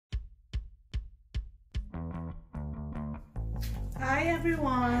Hi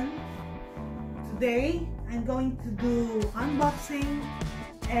everyone! Today I'm going to do unboxing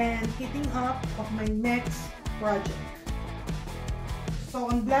and heating up of my next project. So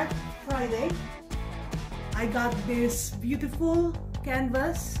on Black Friday, I got this beautiful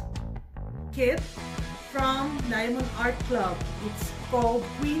canvas kit from Diamond Art Club. It's called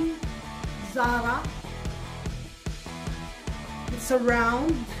Queen Zahra. It's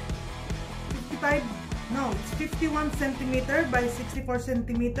around 51 centimeter by 64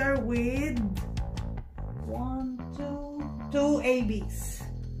 centimeter with two ABs.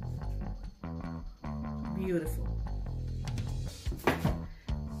 Beautiful.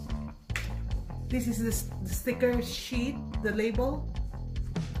 This is the sticker sheet, the label.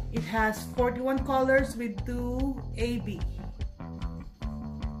 It has 41 colors with 2 AB.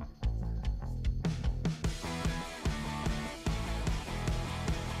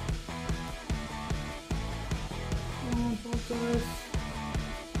 Focus.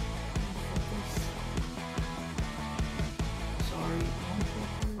 Sorry, don't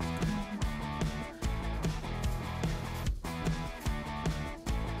focus.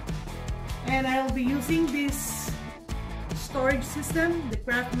 And I will be using this storage system, the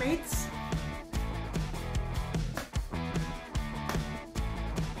Craftmates.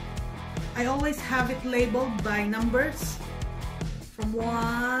 I always have it labeled by numbers from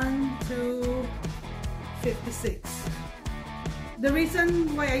 1 to 56. The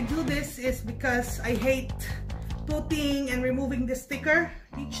reason why I do this is because I hate putting and removing the sticker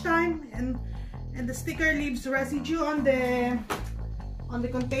each time, and the sticker leaves residue on the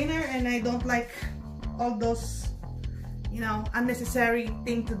container, and I don't like all those, you know, unnecessary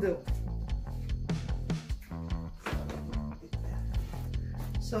thing to do.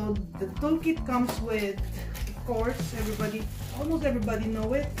 So the toolkit comes with, of course, almost everybody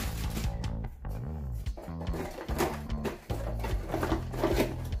know it.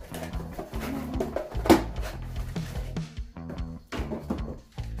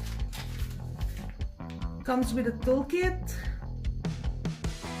 Comes with a toolkit.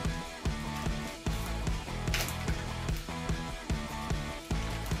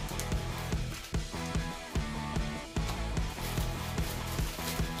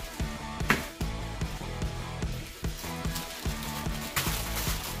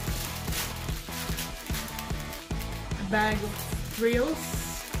 A bag of drills.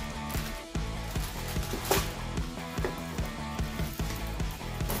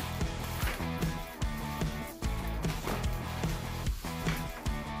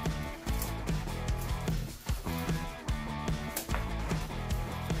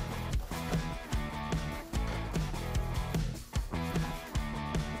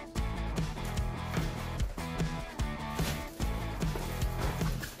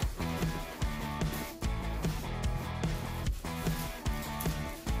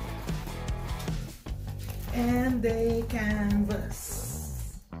 And the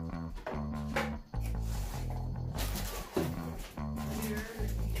canvas. Here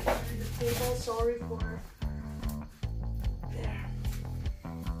the table, sorry for there.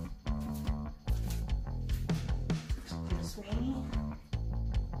 Excuse me.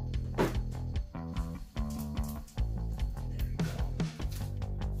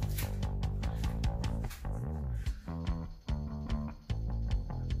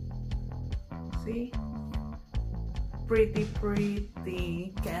 See? Pretty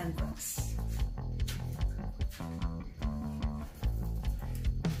canvas.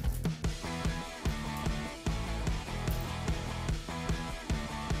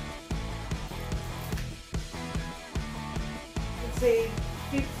 It's a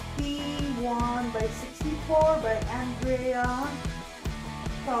 51 by 64 by Andrea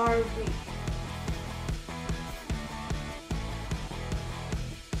Carvey.